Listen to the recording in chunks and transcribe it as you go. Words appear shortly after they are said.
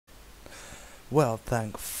Well,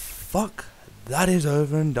 thank fuck that is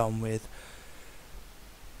over and done with.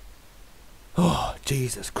 Oh,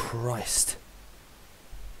 Jesus Christ.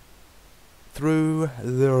 Through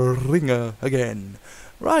the ringer again.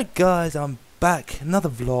 Right, guys, I'm back. Another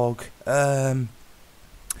vlog.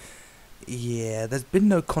 Yeah, there's been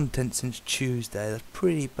no content since Tuesday. That's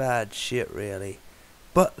pretty bad shit, really.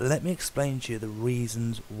 But let me explain to you the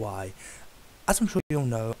reasons why. As I'm sure you all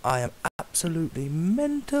know, I am absolutely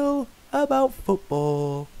mental about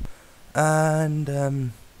football.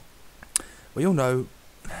 And, we all know,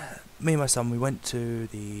 me and my son, we went to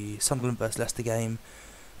the Sunderland vs Leicester game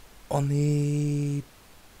on the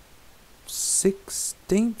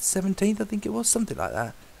 16th, 17th, I think it was, something like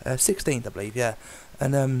that. 16th, I believe, yeah.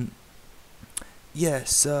 And, yeah,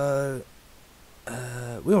 so,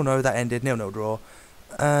 we all know that ended 0-0 draw.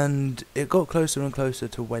 And it got closer and closer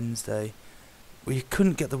to Wednesday. We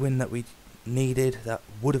couldn't get the win that we needed, that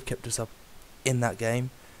would have kept us up in that game.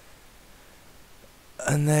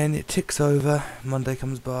 And then it ticks over, Monday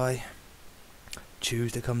comes by,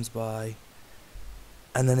 Tuesday comes by,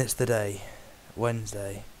 and then it's the day,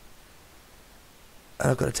 Wednesday. And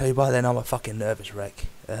I've got to tell you, by then I'm a fucking nervous wreck.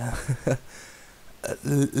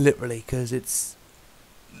 Literally, because it's...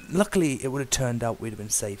 Luckily, it would have turned out we'd have been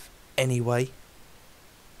safe anyway.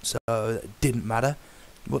 So, it didn't matter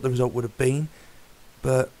what the result would have been.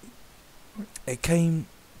 But it came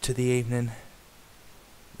to the evening,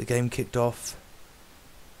 the game kicked off,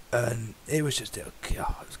 and it was just, it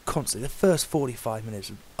was constantly, the first 45 minutes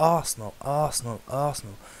of Arsenal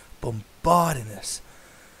bombarding us.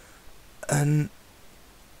 And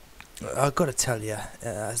I've got to tell you,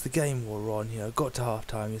 as the game wore on, got to half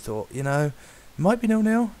time, you thought, it might be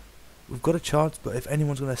 0-0, we've got a chance, but if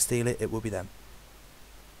anyone's going to steal it, it will be them.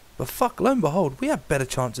 But fuck, lo and behold, we had better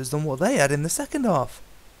chances than what they had in the second half.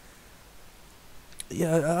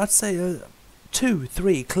 I'd say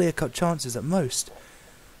 2-3 clear-cut chances at most.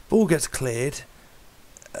 Ball gets cleared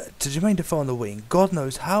to Jermaine Defoe on the wing. God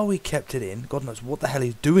knows how he kept it in. God knows what the hell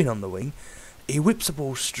he's doing on the wing. He whips the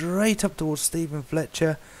ball straight up towards Stephen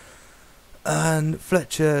Fletcher. And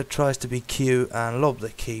Fletcher tries to be cute and lob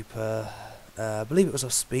the keeper. I believe it was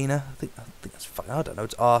Ospina. I think that's fucking, I don't know,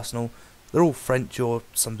 it's Arsenal. They're all French or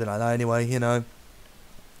something like that anyway,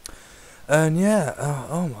 And yeah,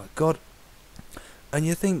 oh my god. And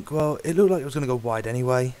you think, well, it looked like it was going to go wide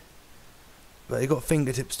anyway. But he got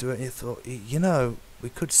fingertips to it and you thought, we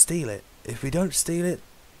could steal it. If we don't steal it,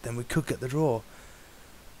 then we could get the draw.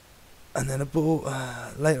 And then a ball,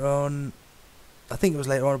 later on, I think it was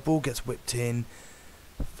later on, a ball gets whipped in.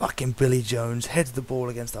 Fucking Billy Jones heads the ball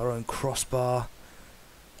against our own crossbar.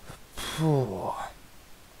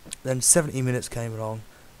 Then 70 minutes came along.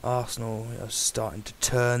 Arsenal starting to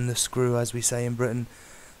turn the screw, as we say in Britain,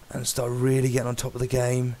 and start really getting on top of the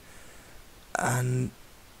game. And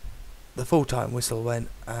the full-time whistle went,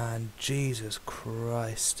 and Jesus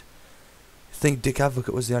Christ. I think Dick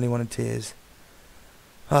Advocate was the only one in tears.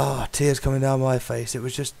 Tears coming down my face. It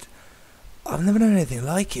was just... I've never known anything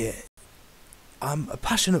like it. I'm a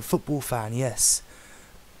passionate football fan, yes.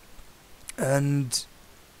 And...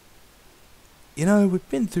 we've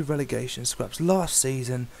been through relegation scraps. Last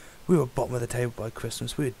season, we were bottom of the table by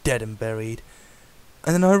Christmas. We were dead and buried.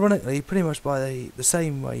 And then ironically, pretty much by the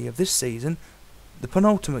same way of this season, the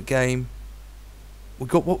penultimate game, we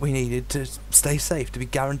got what we needed to stay safe, to be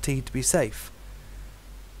guaranteed to be safe.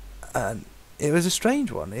 And it was a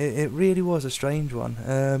strange one. It really was a strange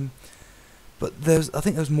one. But I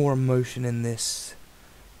think there's more emotion in this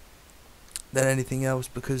than anything else,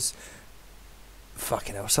 because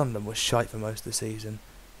fucking hell, Sunderland was shite for most of the season.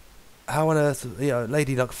 How on earth,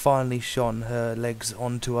 Lady Luck finally shone her legs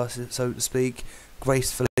onto us, so to speak,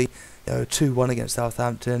 gracefully. 2-1 against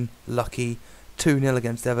Southampton, lucky. 2-0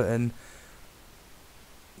 against Everton.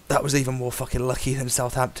 That was even more fucking lucky than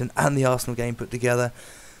Southampton and the Arsenal game put together.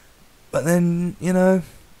 But then,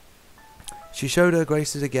 she showed her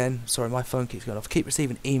graces again. Sorry, my phone keeps going off. I keep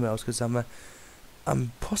receiving emails because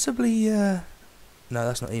I'm possibly... No,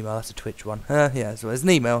 that's not email, that's a Twitch one. Yeah, so it's an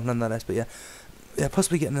email nonetheless, but yeah,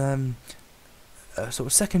 possibly getting a sort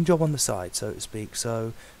of second job on the side, so to speak.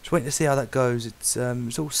 So just waiting to see how that goes. It's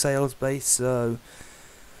all sales based, so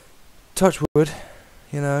touch wood,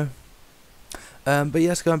 But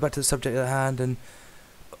yes, going back to the subject at hand, and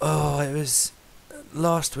it was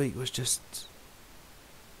last week was just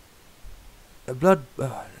a blood.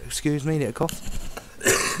 Excuse me, need a cough.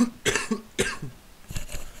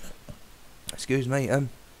 Excuse me.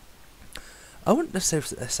 I wouldn't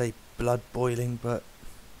necessarily say blood boiling, but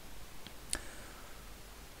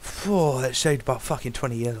it shaved about fucking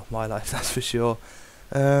 20 years off my life, that's for sure.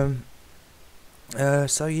 So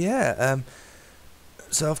yeah,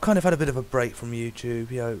 So I've kind of had a bit of a break from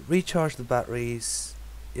YouTube, recharged the batteries.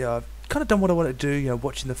 I've kind of done what I want to do,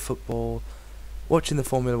 watching the football, watching the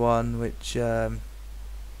Formula 1, which, yeah,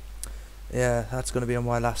 that's going to be on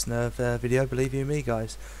my last nerve video, believe you me,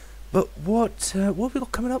 guys. But what have we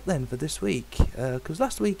got coming up then for this week? Because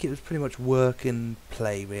last week it was pretty much work and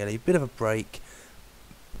play, really, a bit of a break,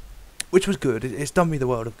 which was good. It's done me the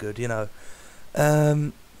world of good,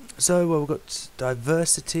 So we've got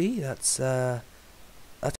Diversity. That's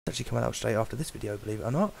actually coming out straight after this video, believe it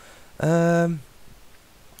or not.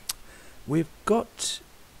 We've got,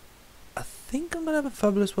 I think I'm gonna have a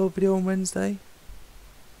Fabulous World video on Wednesday.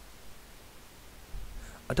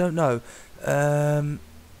 I don't know.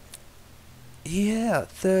 Yeah,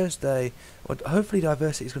 Thursday. Well, hopefully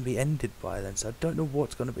Diversity is going to be ended by then, so I don't know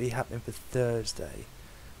what's going to be happening for Thursday.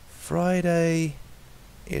 Friday,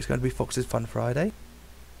 it's going to be Fox's Fun Friday.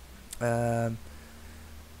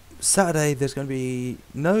 Saturday, there's going to be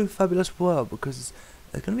no Fabulous World because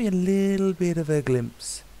there's going to be a little bit of a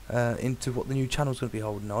glimpse into what the new channel's going to be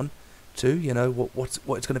holding on to. What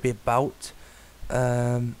it's going to be about.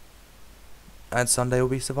 And Sunday will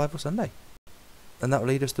be Survival Sunday. And that will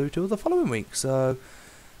lead us through to the following week. So,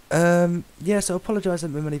 yeah, so I apologise for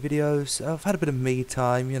many videos. I've had a bit of me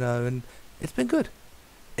time, and it's been good.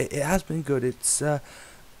 It has been good. It's, I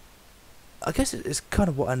guess it's kind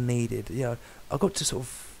of what I needed. I got to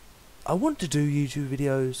I want to do YouTube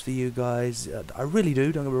videos for you guys. I really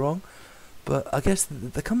do, don't get me wrong. But I guess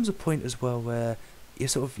there comes a point as well where you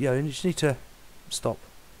you just need to stop,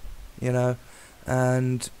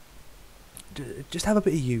 and just have a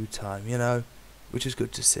bit of you time, which is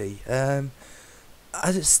good to see.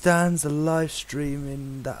 As it stands, the live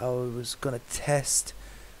streaming that I was going to test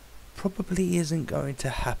probably isn't going to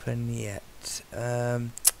happen yet.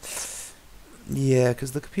 Yeah,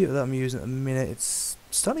 because the computer that I'm using at the minute, it's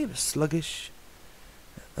starting to get a bit sluggish.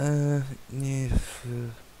 Yeah,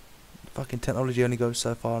 fucking technology only goes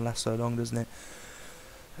so far and lasts so long, doesn't it?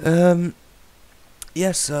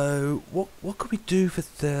 Yeah, so what could we do for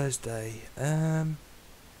Thursday? I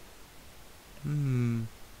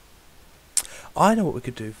know what we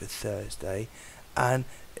could do for Thursday, and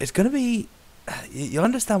it's going to be, you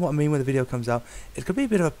understand what I mean when the video comes out, it's going to be a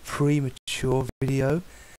bit of a premature video.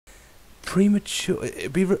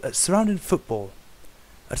 It'd be surrounding football.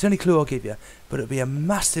 That's the only clue I'll give you, but it'll be a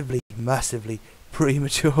massively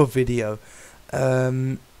premature video. It's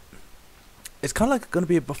kind of like going to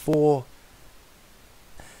be a before,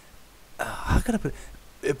 how can I put it?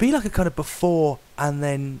 It'd be like a kind of before and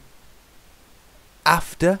then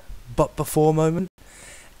after, but before moment.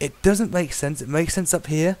 It doesn't make sense. It makes sense up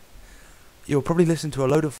here. You'll probably listen to a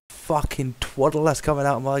load of fucking twaddle that's coming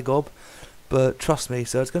out of my gob, but trust me.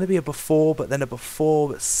 So it's going to be a before, but then a before,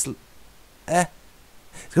 but it's going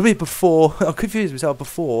to be a before. I'm confused myself.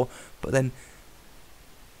 Before, but then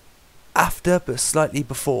after, but slightly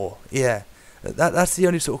before. Yeah, that's the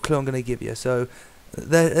only sort of clue I'm going to give you. So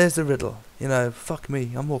there's the riddle. Fuck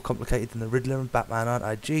me. I'm more complicated than the Riddler and Batman, aren't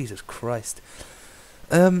I? Jesus Christ.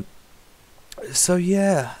 So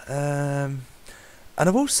yeah, and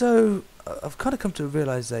I've kind of come to a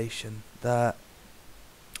realization that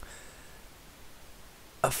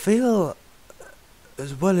I feel,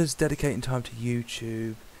 as well as dedicating time to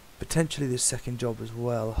YouTube, potentially this second job as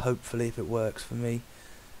well, hopefully if it works for me,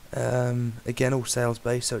 again all sales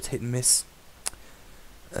based, so it's hit and miss.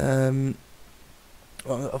 Well,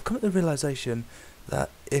 I've come to the realization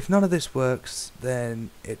that if none of this works,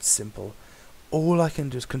 then it's simple. All I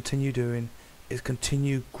can just continue doing is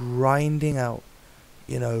continue grinding out,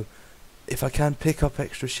 if I can pick up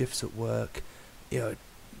extra shifts at work,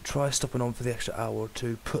 try stopping on for the extra hour or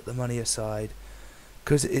two, put the money aside,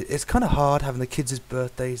 because it's kind of hard having the kids'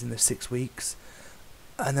 birthdays in the 6 weeks,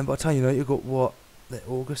 and then by the time you've got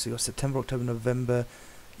August, you've got September, October, November,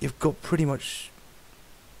 you've got pretty much,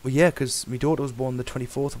 well yeah, because my daughter was born the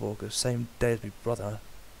 24th of August, same day as my brother.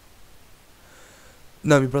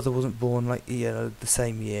 No, my brother wasn't born the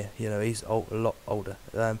same year. He's a lot older.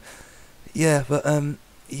 Yeah, but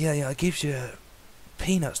yeah, it gives you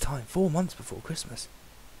peanuts time, 4 months before Christmas,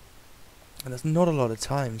 and that's not a lot of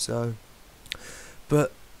time. So,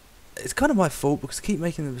 but it's kind of my fault because I keep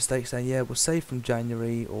making the mistake saying, yeah, we'll save from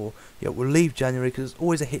January, or we'll leave January, because it's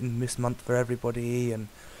always a hit and miss month for everybody, and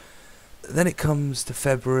then it comes to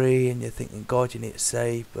February and you're thinking, God, you need to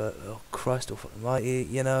save, but oh Christ almighty,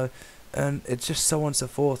 and it's just so on and so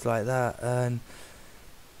forth like that, and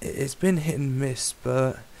it's been hit and miss,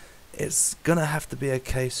 but it's gonna have to be a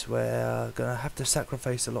case where I'm gonna have to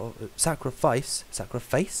sacrifice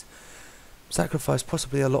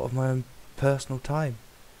possibly a lot of my own personal time,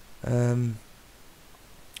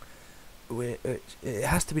 it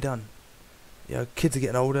has to be done. You know, kids are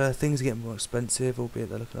getting older, things are getting more expensive, albeit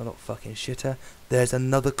they're looking a lot fucking shitter. There's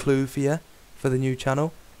another clue for you for the new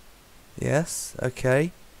channel. Yes,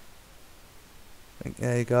 okay.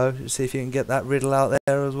 There you go. See if you can get that riddle out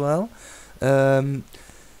there as well.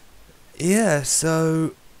 Yeah,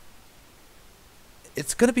 so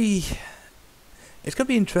it's gonna be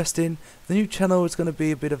interesting. The new channel is gonna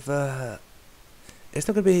be a bit of it's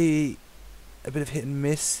not gonna be a bit of hit and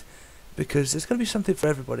miss, because there's gonna be something for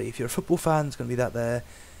everybody. If you're a football fan, there's gonna be that there.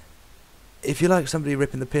 If you like somebody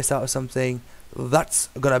ripping the piss out of something, that's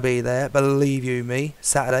gonna be there. Believe you me,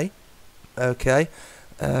 Saturday. Okay.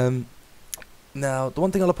 Now, the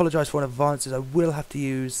one thing I'll apologise for in advance is I will have to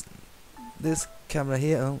use this camera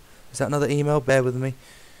here. Oh, is that another email? Bear with me.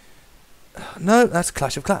 No, that's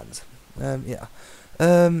Clash of Clans. Yeah.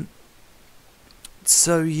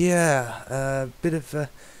 So yeah, bit of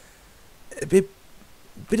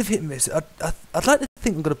hit and miss. I'd like to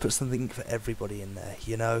think I'm gonna put something for everybody in there,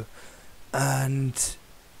 you know, and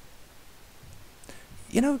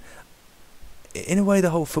you know, in a way,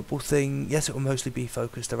 the whole football thing. Yes, it will mostly be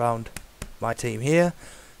focused around my team here,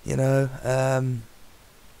 you know,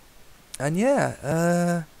 and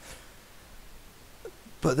yeah,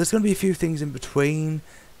 but there's going to be a few things in between.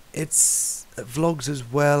 It's vlogs as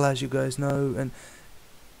well, as you guys know, and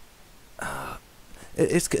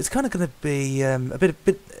it's kind of going to be a bit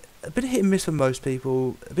of hit and miss for most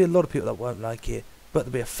people. There'll be a lot of people that won't like it, but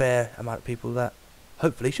there'll be a fair amount of people that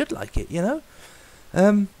hopefully should like it, you know.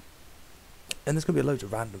 And there's going to be loads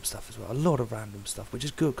of random stuff as well, a lot of random stuff, which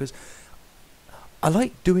is good because I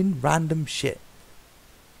like doing random shit.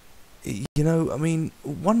 You know, I mean,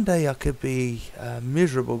 one day I could be a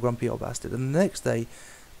miserable, grumpy old bastard, and the next day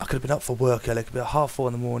I could have been up for work early. It could be at 4:30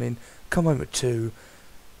 in the morning, come home at 2,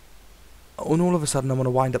 and all of a sudden I'm on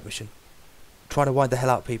a wind-up mission, trying to wind the hell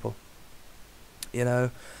out of people. You know,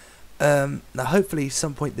 now hopefully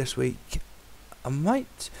some point this week I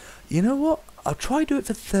might. You know what? I'll try to do it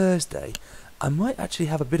for Thursday. I might actually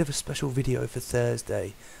have a bit of a special video for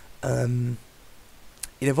Thursday. It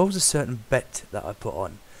involves a certain bet that I put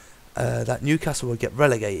on. That Newcastle would get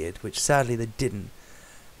relegated, which sadly they didn't.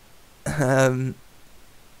 And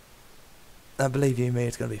believe you me,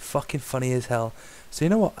 it's going to be fucking funny as hell. So you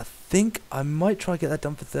know what? I think I might try to get that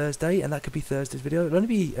done for Thursday, and that could be Thursday's video. It'll only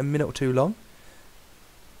be a minute or two long.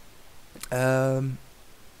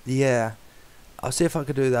 Yeah. I'll see if I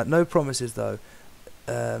can do that. No promises though.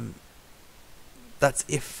 That's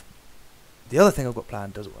if the other thing I've got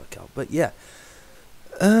planned doesn't work out. But yeah.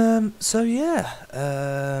 So yeah.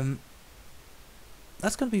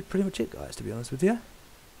 That's going to be pretty much it, guys, to be honest with you.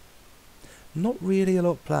 Not really a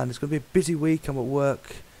lot planned. It's going to be a busy week. I'm at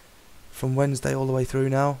work from Wednesday all the way through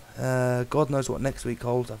now. God knows what next week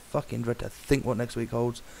holds. I fucking dread to think what next week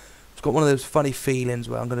holds. I've got one of those funny feelings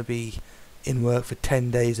where I'm going to be in work for 10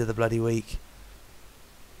 days of the bloody week.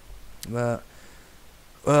 But,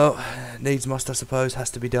 well, needs must, I suppose, has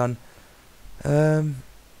to be done.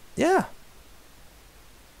 Yeah.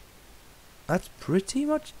 That's pretty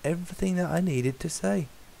much everything that I needed to say.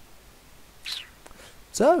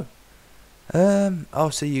 So,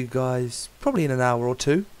 I'll see you guys probably in an hour or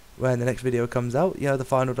two when the next video comes out. You know, the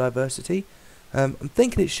final diversity. I'm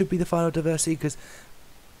thinking it should be the final diversity because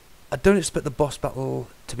I don't expect the boss battle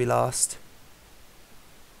to be last.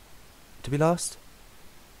 To be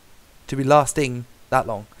lasting that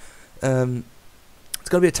long. It's going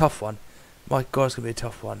to be a tough one. My God, it's going to be a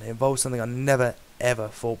tough one. It involves something I never ever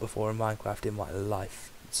fought before in Minecraft in my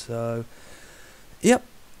life. So, yep.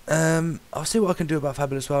 I'll see what I can do about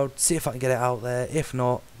Fabulous World. See if I can get it out there. If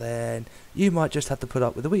not, then you might just have to put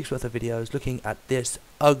up with a week's worth of videos looking at this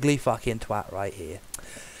ugly fucking twat right here.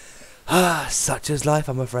 Ah, such is life,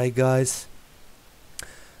 I'm afraid, guys.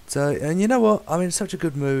 So, and you know what? I'm in such a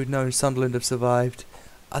good mood knowing Sunderland have survived.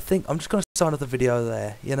 I think I'm just going to sign off the video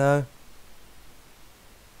there, you know?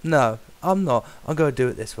 No, I'm not. I'm going to do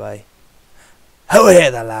it this way. Ho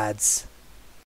here, the lads!